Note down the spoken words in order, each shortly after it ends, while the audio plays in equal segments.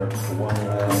One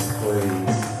last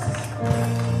praise.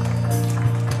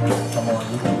 Come on,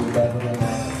 you can do better than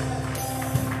that.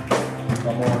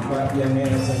 Come on, clap your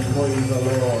hands and praise the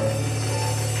Lord.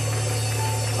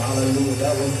 Hallelujah.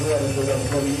 That was good if it was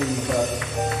for you, but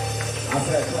I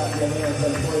said clap your hands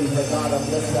and praise the God of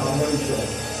your salvation.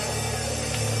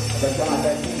 The God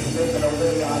that keeps making a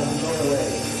way out of no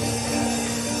way.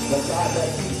 The God that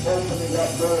keeps opening up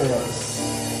doors.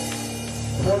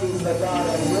 Praise the God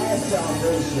of your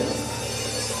salvation.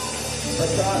 The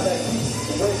God that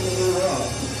keeps waking you up.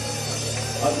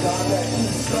 A God that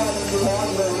keeps starting you on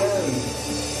your way.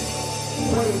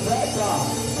 Praise that God.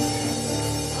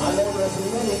 I know there's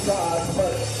many gods,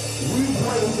 but we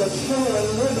praise the true and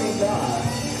living God.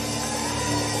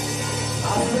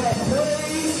 I said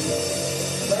praise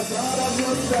the God of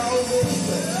your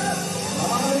salvation.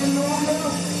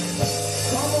 Hallelujah.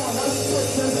 Come on, let's put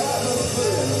this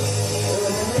atmosphere.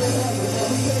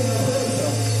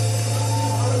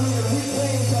 Hallelujah. We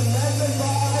came to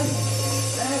magnify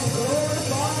and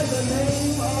glorify the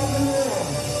name of the Lord.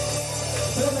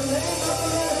 For the name of the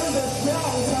Lord is a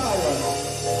strong tower.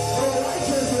 The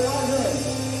righteous run in.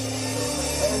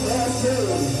 And they're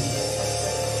saved.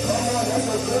 Come on, that's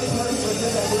a good place to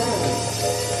get a glory.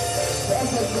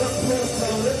 That's a good place to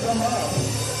lift them up.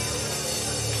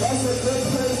 That's a good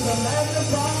place to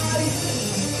magnify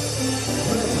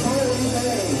His holy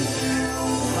name.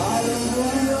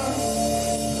 Hallelujah.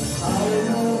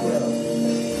 Hallelujah.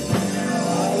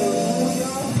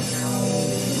 Hallelujah.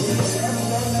 We bless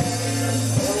the name,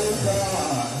 oh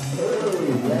God. Hey,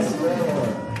 yes,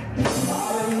 Lord.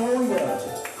 Hallelujah.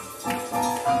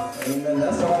 Amen.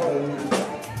 That's all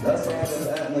this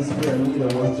atmosphere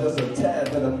needed was just a tad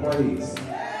bit of praise.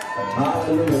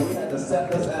 Hallelujah. We had to set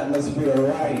this atmosphere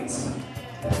right.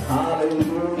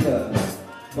 Hallelujah.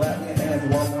 Clap your hands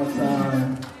one more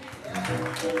time.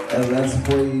 And let's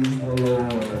praise the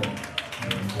Lord.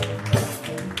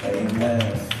 Amen.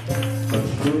 For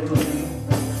truly,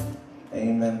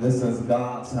 amen, this is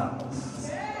God's house.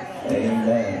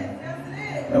 Amen.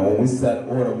 And when we set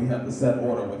order, we have to set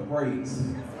order with praise.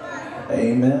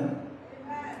 Amen.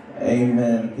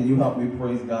 Amen. Can you help me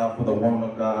praise God for the woman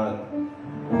of God?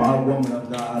 Our woman of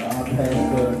God, our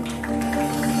pastor,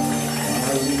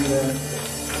 our leader,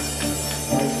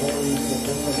 our glory to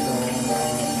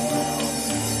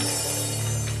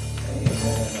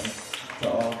Amen. To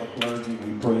all the clergy,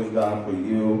 we praise God for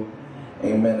you.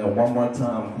 Amen. And one more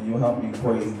time, can you help me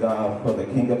praise God for the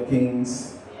King of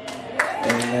Kings?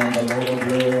 Amen. The Lord of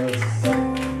Lords. Amen.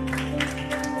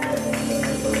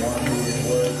 The one who is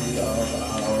worthy of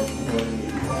our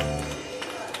praise.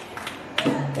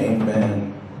 Amen.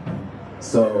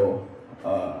 So,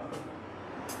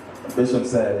 Bishop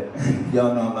said it.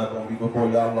 Y'all know I'm not going to be before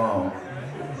y'all long.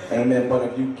 Amen. But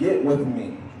if you get with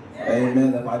me,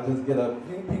 amen, if I just get a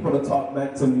few people to talk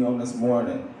back to me on this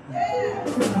morning,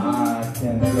 I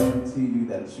can guarantee you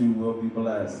that you will be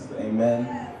blessed. Amen.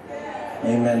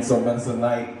 Amen. So, Minister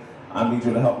Knight, I need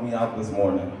you to help me out this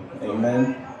morning.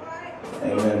 Amen.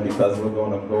 Amen. Because we're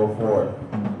going to go forward.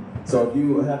 So if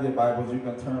you have your Bibles, you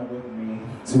can turn with me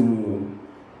to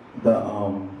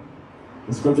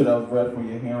the scripture that was read for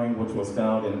your hearing, which was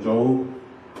found in Job,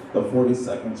 the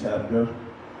 42nd chapter.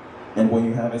 And when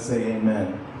you have it, say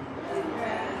amen.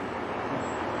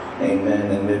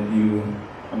 Amen. And if you,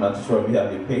 I'm not sure if you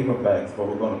have your paperbacks, but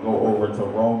we're going to go over to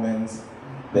Romans,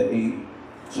 the 8th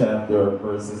chapter,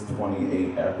 verses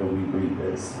 28 after we read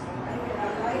this.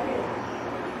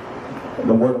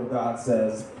 The word of God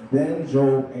says, Then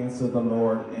Job answered the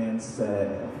Lord and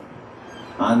said,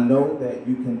 I know that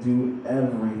you can do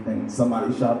everything.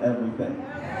 Somebody shout everything.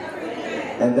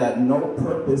 And that no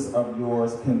purpose of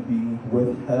yours can be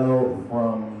withheld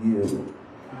from you.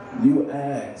 You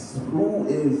ask, who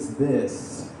is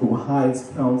this who hides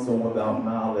counsel without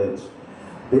knowledge?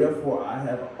 Therefore I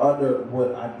have uttered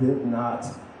what I did not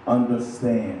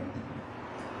understand.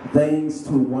 Things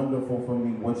too wonderful for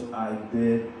me which I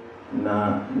did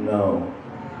not know.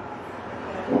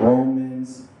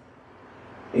 Romans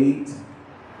 8,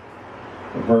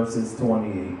 verses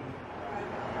 28.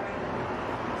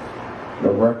 The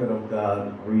record of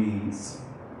God reads,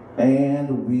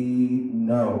 and we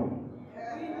know.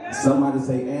 Somebody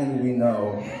say, and we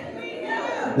know,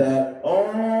 that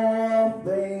all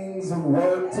things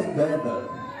work together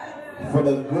for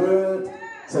the good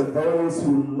to those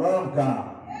who love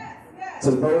God,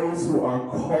 to those who are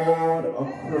called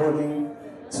according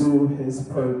to his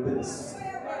purpose.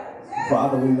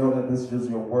 Father, we know that this is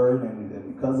your word, and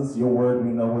because it's your word,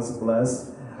 we know it's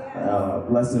blessed.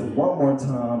 Bless it one more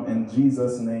time in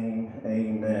Jesus' name,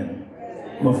 amen.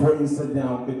 Before you sit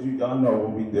down, y'all know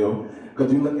what we do.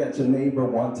 Could you look at your neighbor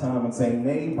one time and say,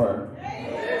 neighbor?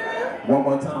 One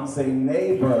more time, say,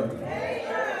 neighbor.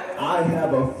 I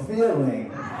have a feeling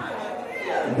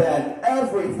that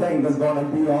everything is going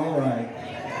to be all right.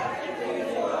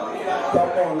 Come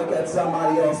on, look at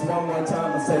somebody else one more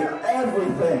time and say,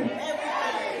 everything.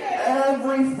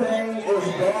 Everything is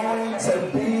going to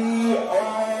be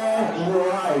all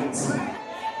right.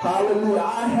 Hallelujah.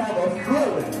 I have a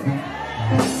feeling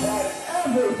that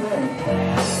everything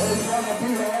is going to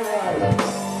be all right.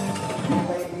 You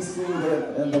may be seated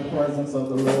in the presence of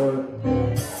the Lord.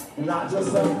 Not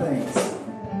just some things,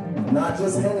 not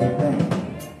just anything,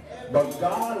 but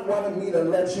God wanted me to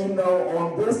let you know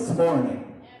on this morning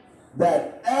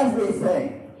that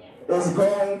everything is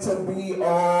going to be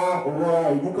all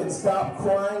right. You can stop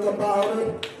crying about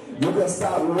it. You can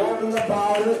stop worrying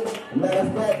about it. Matter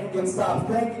of fact, you can stop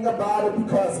thinking about it,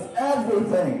 because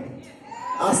everything,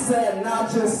 I said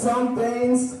not just some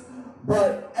things,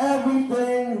 but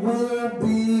everything will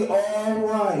be all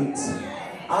right.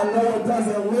 I know it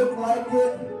doesn't look like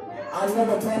it. I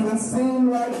know it doesn't seem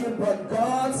like it, but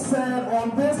God said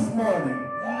on this morning,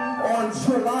 on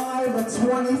July the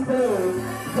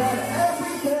 23rd, that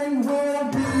everything will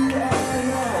be all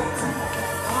right.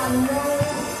 I know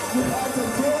you had to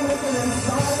deal with it in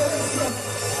silence,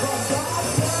 but God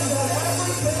said that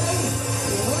everything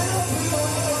will be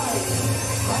all right.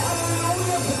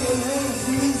 Hallelujah to your name,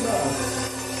 Jesus.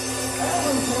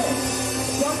 Everything.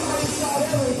 Somebody shout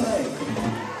everything.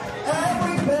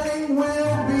 Everything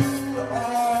will be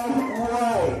all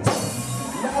right.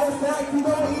 Matter of fact, you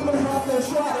don't even have to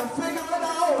try to figure it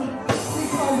out,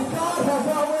 because God has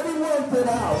already worked it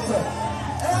out.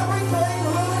 Everything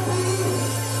will be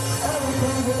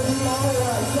all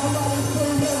right. Somebody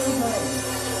sing everything.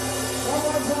 One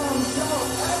more time, shout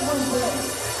everything.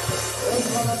 It's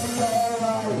gonna be all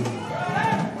right.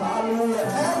 Hallelujah.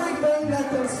 Everything that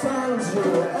concerns you,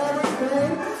 everything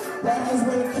that has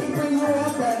been keeping you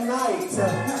up at night,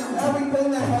 everything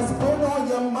that has been on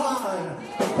your mind,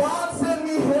 God sent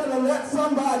me here to let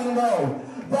somebody know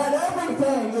that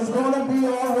everything is going to be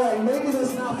all right. Maybe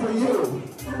it's not for you,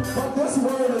 but this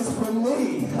word is for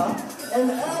me. And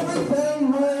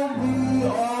everything will be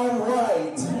all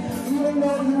right. Even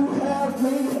though you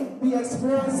may be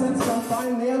experiencing some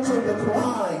financial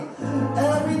decline,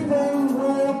 everything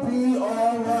will be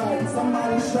all right.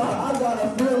 Somebody shout, I got a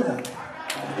feeling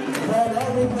that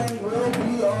everything will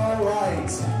be all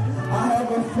right. I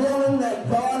have a feeling that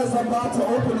God is about to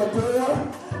open a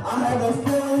door. I have a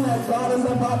feeling that God is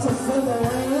about to send the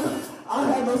rain. I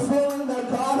have a feeling that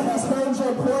God has heard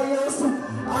your prayers.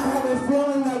 I have a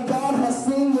feeling that God has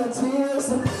seen your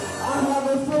tears. I have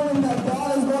a feeling that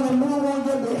God is going to move on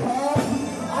your behalf.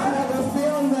 I have a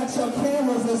feeling that your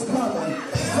cameras is coming.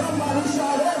 Somebody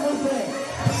shout everything.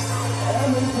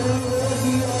 Everything will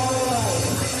be all right.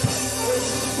 It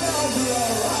shall be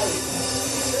all right.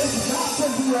 It's got to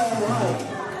be all right.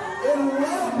 It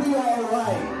will be all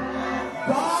right.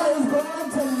 God is going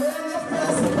to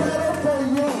manifest better for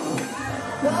you.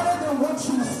 Better than what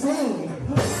you've seen.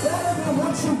 Better than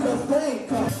what you could think.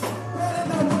 Better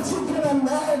than what you can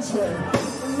imagine.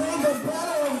 May the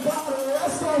better of God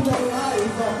rest on your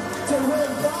life, to where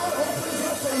God opens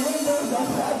up the windows of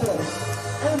heaven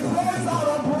and pours out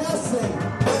a blessing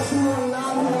that you will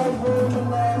not have room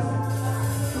enough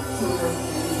to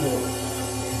receive it.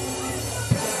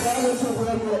 Better to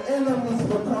where your enemies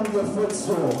become your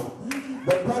footstool.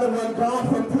 The better when God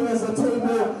prepares a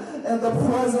table in the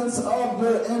presence of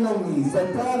your enemies. The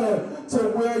better to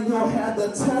where you'll have the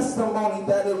testimony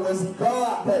that it was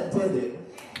God that did it.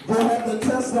 You'll have the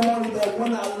testimony that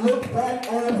when I look back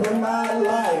over my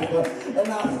life and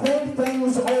I think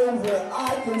things over,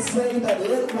 I can say that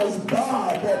it was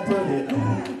God that did it.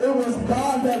 It was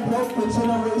God that broke the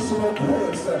generational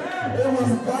curse. It was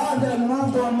God that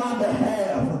moved on my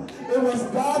behalf. It was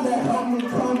God that helped me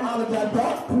come out of that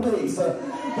dark place, the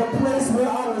place where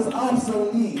I was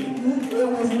obsolete. It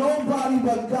was nobody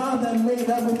but God that made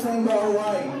everything all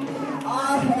right.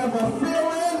 I have a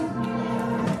feeling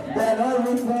that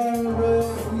everything will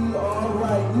be all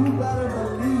right. You better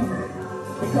believe it,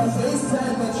 because they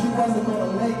said that you wasn't going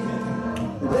to make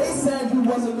it. They said you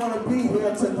wasn't going to be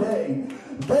here today.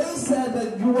 They said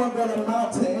that you weren't going to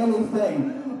amount to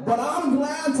anything. But I'm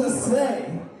glad to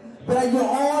say that you're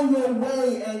on your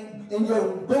way and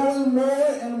you're going more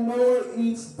and more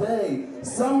each day.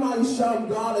 Somebody shout,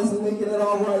 God is making it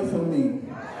all right for me.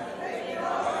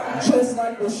 Just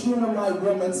like the Shunammite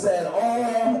woman said,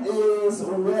 all is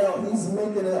well. He's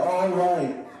making it all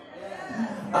right.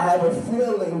 I have a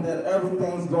feeling that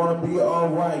everything's going to be all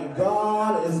right.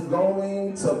 God is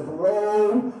going to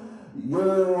blow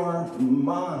your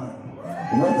mind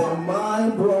with a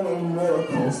mind-blowing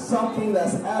miracle, something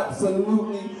that's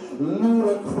absolutely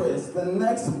ludicrous. The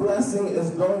next blessing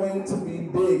is going to be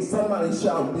big. Somebody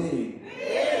shout big.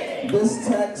 This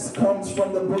text comes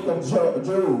from the book of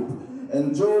Job.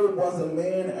 And Job was a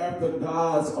man after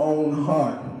God's own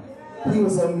heart. He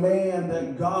was a man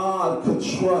that God could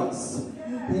trust.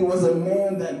 He was a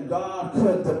man that God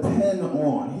could depend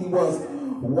on. He was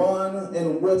one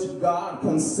in which God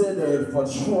considered for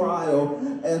trial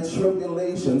and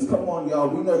tribulations. Come on, y'all.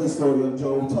 We know the story of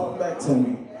Job. Talk back to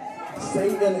me.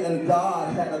 Satan and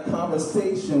God had a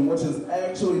conversation, which is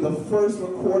actually the first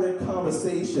recorded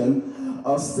conversation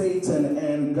of Satan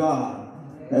and God.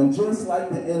 And just like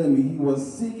the enemy, he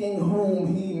was seeking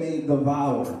whom he may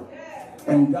devour.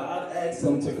 And God asked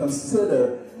him to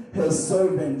consider his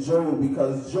servant Job,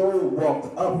 because Job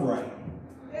walked upright.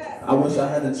 I wish I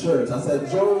had a church. I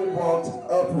said Job walked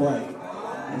upright.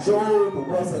 Job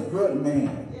was a good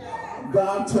man.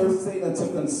 God told Satan to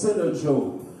consider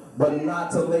Job, but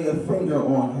not to lay a finger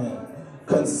on him.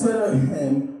 Consider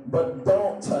him, but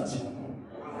don't touch him.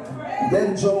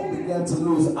 Then Job began to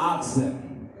lose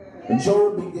oxen.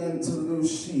 Job began to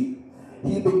lose sheep.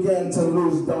 He began to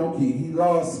lose donkey. He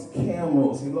lost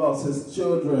camels. He lost his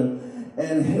children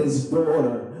and his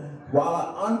daughter. While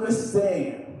I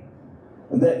understand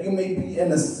that you may be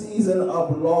in a season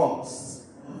of loss,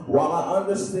 while I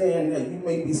understand that you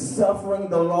may be suffering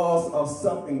the loss of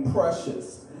something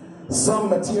precious, some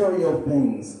material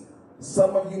things,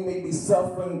 some of you may be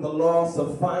suffering the loss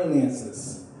of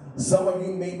finances. Some of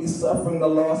you may be suffering the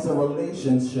loss of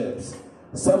relationships.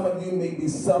 Some of you may be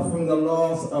suffering the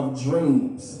loss of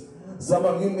dreams. Some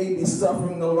of you may be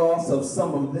suffering the loss of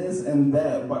some of this and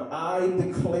that. But I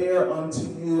declare unto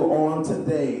you on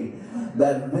today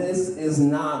that this is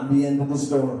not the end of the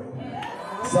story.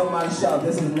 Somebody shout,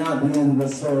 this is not the end of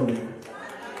the story.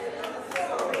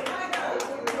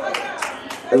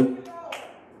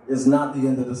 It's not the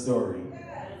end of the story.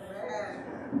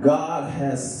 God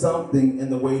has something in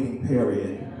the waiting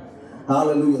period.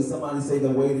 Hallelujah. Somebody say the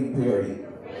waiting period.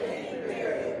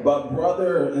 But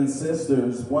brother and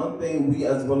sisters, one thing we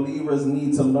as believers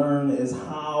need to learn is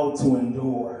how to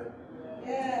endure.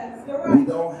 We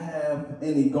don't have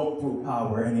any go-through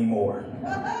power anymore.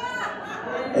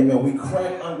 Amen. We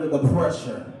crack under the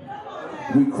pressure.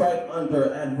 We crack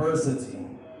under adversity.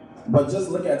 But just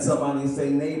look at somebody and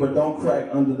say, neighbor, don't crack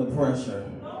under the pressure.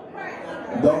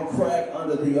 Don't crack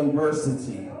under the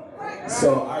adversity.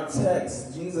 So our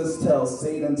text, Jesus tells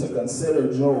Satan to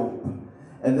consider Job.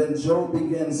 And then Job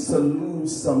begins to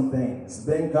lose some things.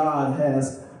 Then God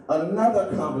has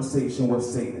another conversation with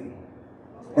Satan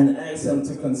and asks him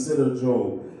to consider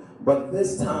Job. But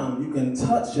this time you can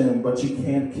touch him, but you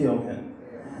can't kill him.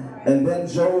 And then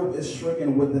Job is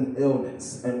stricken with an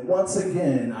illness. And once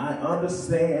again, I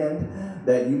understand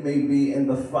that you may be in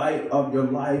the fight of your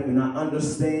life, and I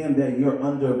understand that you're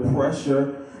under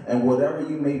pressure, and whatever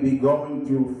you may be going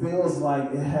through feels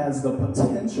like it has the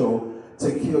potential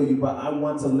to kill you. But I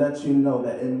want to let you know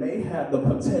that it may have the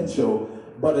potential,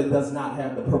 but it does not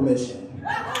have the permission.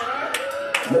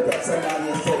 Look at somebody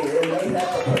and say, it may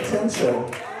have the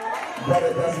potential, but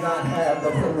it does not have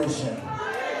the permission.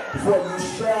 For you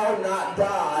shall not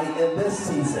die in this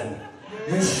season.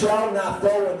 You shall not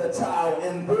throw in the towel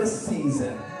in this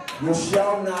season. You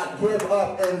shall not give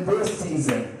up in this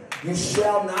season. You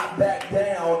shall not back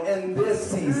down in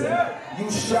this season.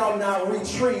 You shall not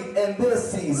retreat in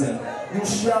this season. You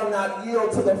shall not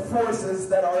yield to the forces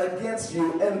that are against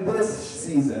you in this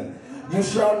season. You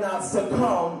shall not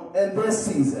succumb in this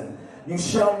season. You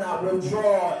shall not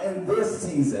withdraw in this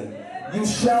season. You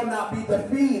shall not be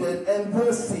defeated in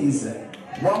this season.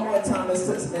 One more time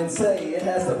and say it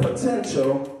has the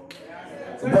potential,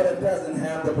 but it doesn't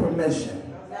have the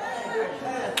permission.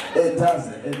 It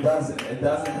doesn't. It doesn't. It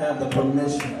doesn't have the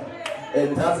permission.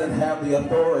 It doesn't have the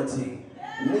authority.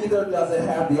 Neither does it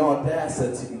have the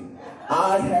audacity.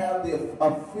 I have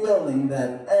a feeling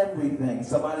that everything,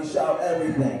 somebody shout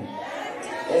everything,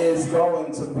 is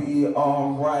going to be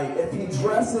all right. If he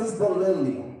dresses the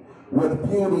lily with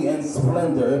beauty and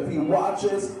splendor, if he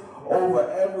watches over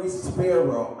every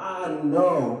sparrow, I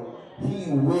know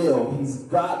he will. He's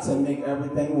got to make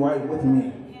everything right with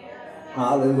me.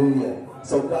 Hallelujah.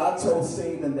 So God told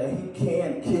Satan that he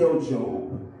can't kill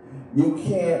Job. You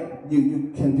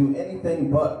can do anything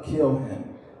but kill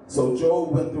him. So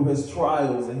Job went through his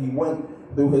trials and he went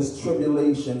through his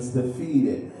tribulations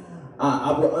defeated.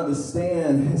 I would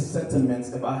understand his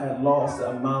sentiments if I had lost the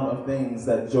amount of things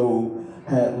that Job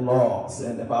had lost,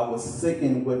 and if I was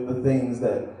sickened with the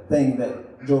thing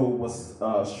that Job was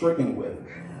stricken with.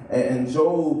 And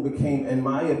Job became, in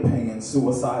my opinion,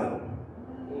 suicidal.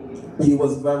 He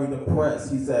was very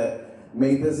depressed. He said,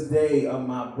 "May this day of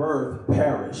my birth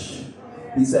perish."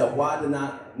 He said, "Why did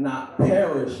I not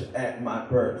perish at my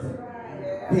birth?"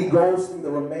 He goes through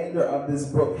the remainder of this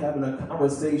book having a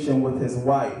conversation with his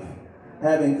wife,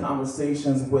 having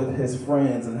conversations with his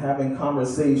friends, and having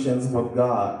conversations with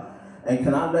God. And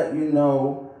can I let you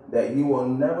know that you will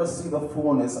never see the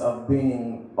fullness of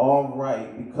being all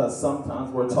right, because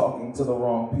sometimes we're talking to the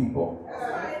wrong people.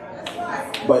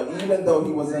 But even though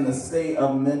he was in a state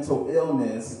of mental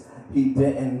illness, he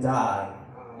didn't die.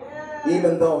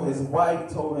 Even though his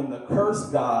wife told him to curse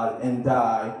God and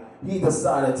die, he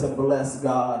decided to bless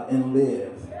God and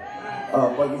live.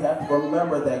 But you have to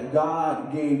remember that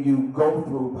God gave you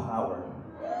go-through power,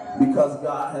 because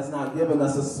God has not given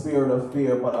us a spirit of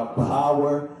fear, but a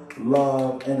power,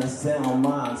 love, and a sound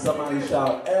mind. Somebody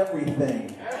shout,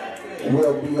 "Everything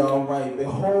will be all right.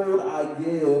 Behold, I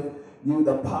give you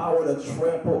the power to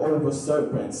trample over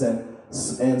serpents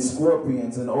and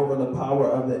scorpions and over the power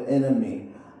of the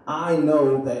enemy. I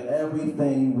know that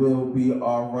everything will be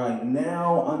all right.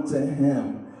 Now unto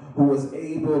him who is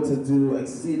able to do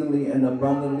exceedingly and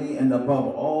abundantly and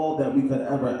above all that we could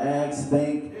ever ask,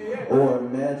 think, or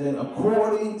imagine,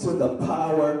 according to the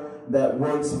power that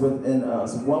works within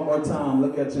us." One more time,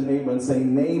 look at your neighbor and say,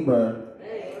 "Neighbor,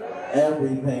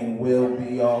 everything will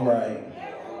be all right."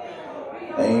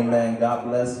 Amen. God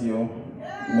bless you.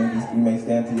 You may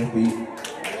stand to your feet.